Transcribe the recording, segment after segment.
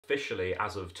officially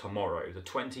as of tomorrow, the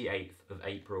 28th of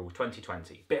April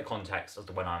 2020. Bit of context as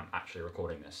to when I'm actually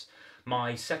recording this.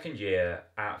 My second year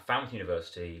at Falmouth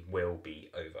University will be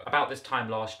over. About this time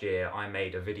last year, I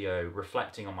made a video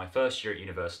reflecting on my first year at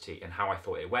university and how I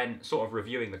thought it went, sort of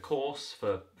reviewing the course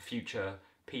for future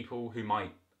people who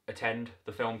might attend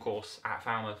the film course at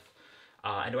Falmouth,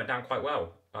 and it went down quite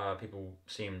well. People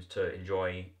seemed to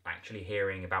enjoy actually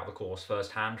hearing about the course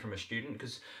firsthand from a student,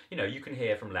 because you know, you can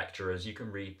hear from lecturers, you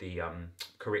can read the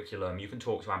curriculum, you can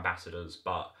talk to ambassadors,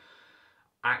 but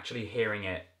actually hearing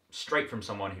it straight from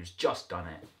someone who's just done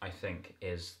it, I think,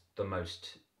 is the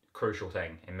most crucial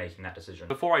thing in making that decision.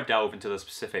 Before I delve into the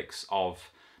specifics of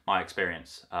my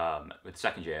experience with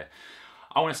second year,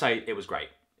 I want to say it was great.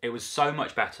 It was so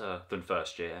much better than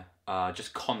first year,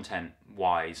 just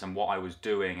content-wise and what I was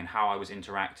doing and how I was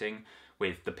interacting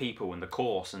with the people and the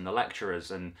course and the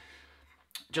lecturers and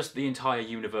just the entire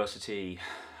university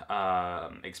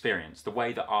experience. The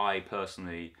way that I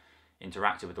personally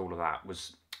interacted with all of that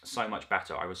was so much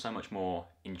better. I was so much more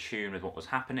in tune with what was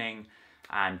happening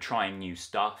and trying new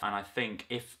stuff. And I think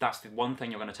if that's the one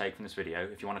thing you're going to take from this video,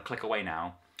 if you want to click away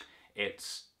now,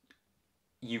 it's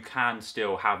you can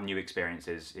still have new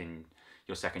experiences in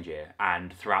your second year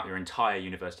and throughout your entire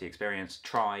university experience.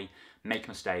 Try, make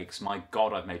mistakes. My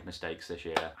God, I've made mistakes this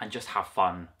year, and just have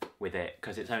fun with it,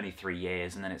 because it's only 3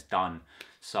 years and then it's done.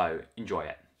 So enjoy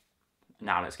it.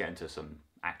 Now let's get into some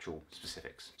actual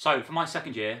specifics. So for my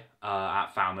second year at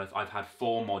Falmouth, I've had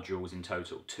 4 modules in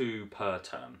total, 2 per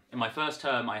term. In my first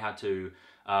term, I had to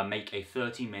make a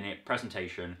 30-minute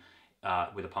presentation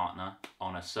with a partner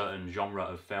on a certain genre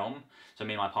of film. So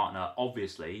me and my partner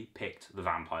obviously picked the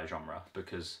vampire genre,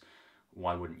 because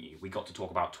why wouldn't you? We got to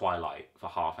talk about Twilight for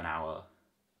half an hour.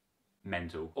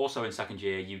 Mental. Also in second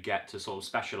year, you get to sort of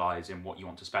specialise in what you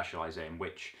want to specialise in,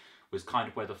 which was kind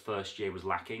of where the first year was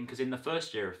lacking, because in the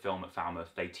first year of film at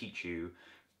Falmouth, they teach you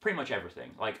pretty much everything.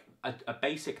 Like a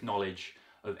basic knowledge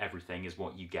of everything is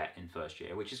what you get in first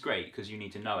year, which is great because you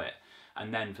need to know it.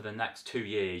 And then for the next 2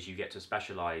 years, you get to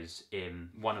specialise in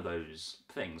one of those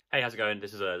things. Hey, how's it going?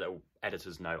 This is a little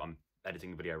editor's note. I'm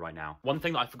editing the video right now. One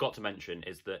thing that I forgot to mention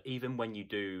is that even when you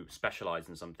do specialise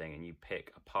in something and you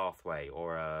pick a pathway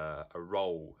or a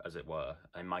role, as it were,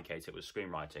 in my case it was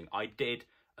screenwriting, I did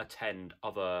attend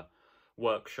other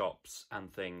workshops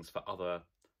and things for other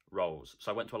roles.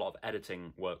 So I went to a lot of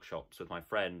editing workshops with my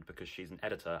friend, because she's an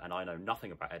editor and I know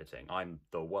nothing about editing. I'm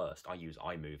the worst. I use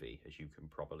iMovie, as you can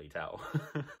probably tell.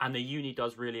 And the uni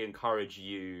does really encourage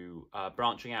you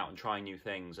branching out and trying new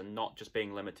things and not just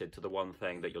being limited to the one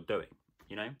thing that you're doing,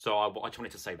 you know? So I just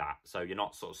wanted to say that. So you're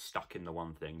not sort of stuck in the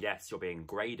one thing. Yes, you're being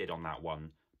graded on that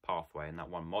one pathway and that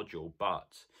one module, but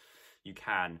you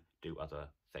can do other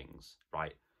things,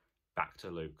 right? Back to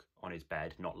Luke on his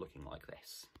bed, not looking like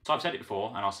this. So I've said it before,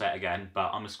 and I'll say it again,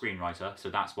 but I'm a screenwriter, so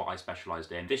that's what I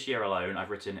specialised in. This year alone, I've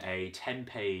written a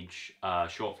 10-page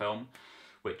short film,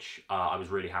 which I was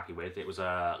really happy with. It was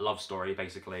a love story,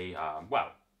 basically.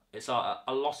 Well, it's a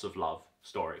loss of love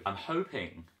story. I'm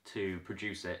hoping to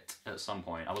produce it at some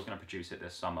point. I was going to produce it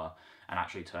this summer and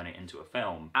actually turn it into a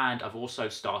film. And I've also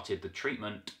started the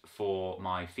treatment for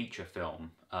my feature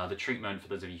film. The treatment, for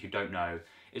those of you who don't know,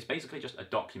 is basically just a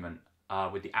document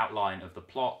with the outline of the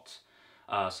plot,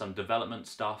 some development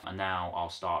stuff, and now I'll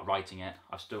start writing it.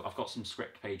 I've got some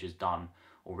script pages done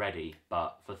already,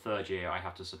 but for third year I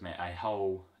have to submit a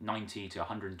whole 90 to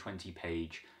 120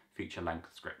 page feature-length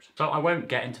script. So I won't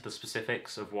get into the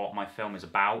specifics of what my film is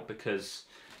about, because,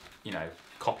 you know,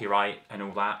 copyright and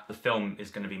all that. The film is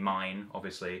going to be mine,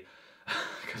 obviously,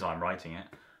 because I'm writing it.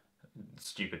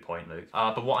 Stupid point, Luke.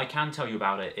 But what I can tell you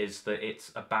about it is that it's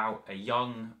about a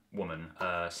young woman,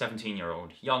 a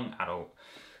 17-year-old young adult,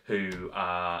 who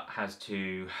has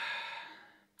to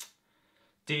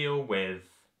deal with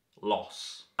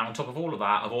loss. And on top of all of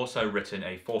that, I've also written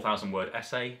a 4,000-word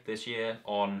essay this year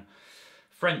on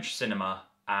French cinema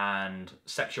and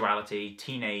sexuality,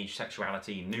 teenage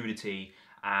sexuality, nudity,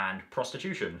 and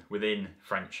prostitution within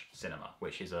French cinema,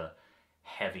 which is a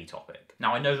heavy topic.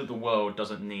 Now, I know that the world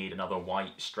doesn't need another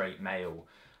white, straight male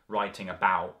writing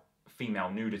about female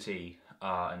nudity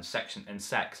and sex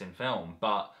in film,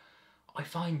 but I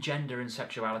find gender and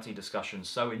sexuality discussions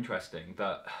so interesting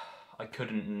that I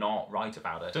couldn't not write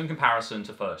about it. So in comparison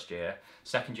to first year,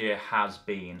 second year has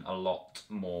been a lot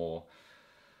more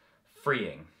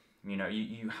freeing. You know,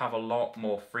 you have a lot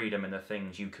more freedom in the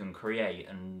things you can create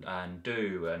and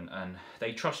do, and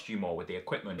they trust you more with the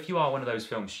equipment. If you are one of those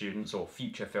film students or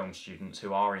future film students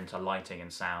who are into lighting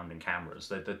and sound and cameras,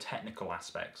 the technical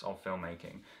aspects of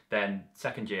filmmaking, then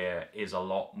second year is a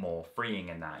lot more freeing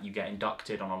in that. You get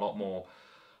inducted on a lot more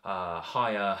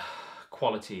higher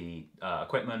quality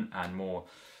equipment and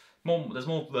there's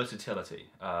more versatility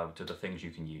to the things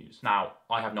you can use. Now,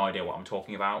 I have no idea what I'm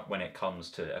talking about when it comes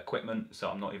to equipment, so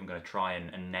I'm not even going to try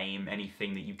and name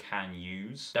anything that you can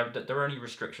use. Their only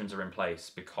restrictions are in place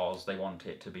because they want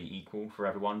it to be equal for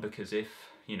everyone, because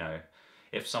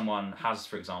if someone has,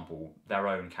 for example, their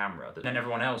own camera, then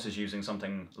everyone else is using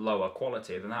something lower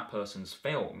quality, then that person's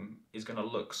film is going to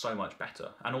look so much better.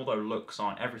 And although looks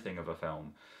aren't everything of a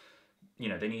film,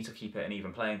 they need to keep it an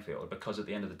even playing field, because at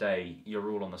the end of the day,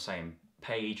 you're all on the same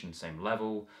page and same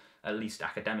level, at least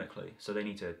academically. So they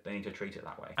need to treat it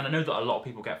that way. And I know that a lot of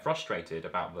people get frustrated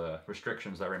about the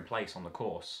restrictions that are in place on the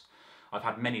course. I've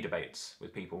had many debates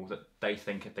with people that they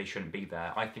think they shouldn't be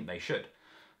there. I think they should,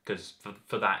 because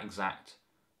for that exact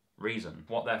reason.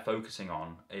 What they're focusing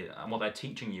on and what they're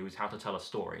teaching you is how to tell a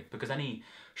story, because any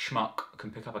schmuck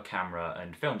can pick up a camera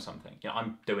and film something.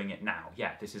 I'm doing it now.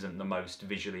 Yeah, this isn't the most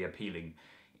visually appealing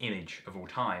image of all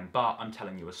time, but I'm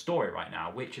telling you a story right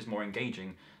now which is more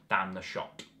engaging than the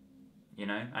shot,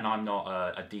 and I'm not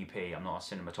a DP, I'm not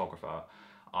a cinematographer.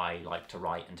 I like to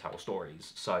write and tell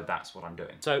stories, so that's what I'm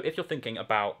doing. So if you're thinking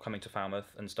about coming to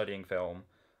Falmouth and studying film,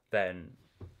 then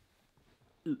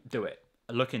do it.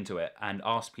 Look into it and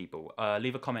ask people.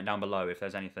 Leave a comment down below if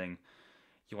there's anything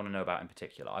you want to know about in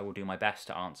particular. I will do my best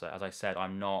to answer. As I said,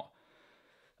 I'm not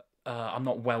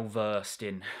well versed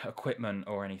in equipment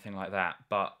or anything like that,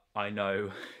 but I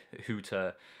know who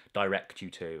to direct you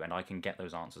to, and I can get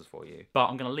those answers for you. But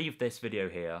I'm going to leave this video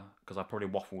here because I probably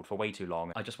waffled for way too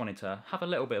long. I just wanted to have a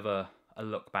little bit of a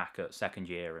look back at second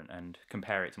year and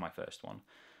compare it to my first one.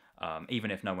 Even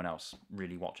if no one else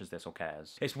really watches this or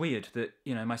cares. It's weird that,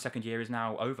 my second year is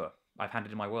now over. I've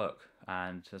handed in my work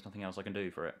and there's nothing else I can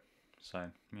do for it. So,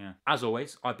 yeah. As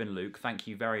always, I've been Luke. Thank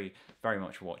you very, very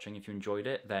much for watching. If you enjoyed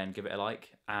it, then give it a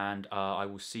like, and I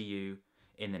will see you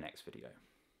in the next video.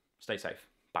 Stay safe.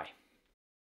 Bye.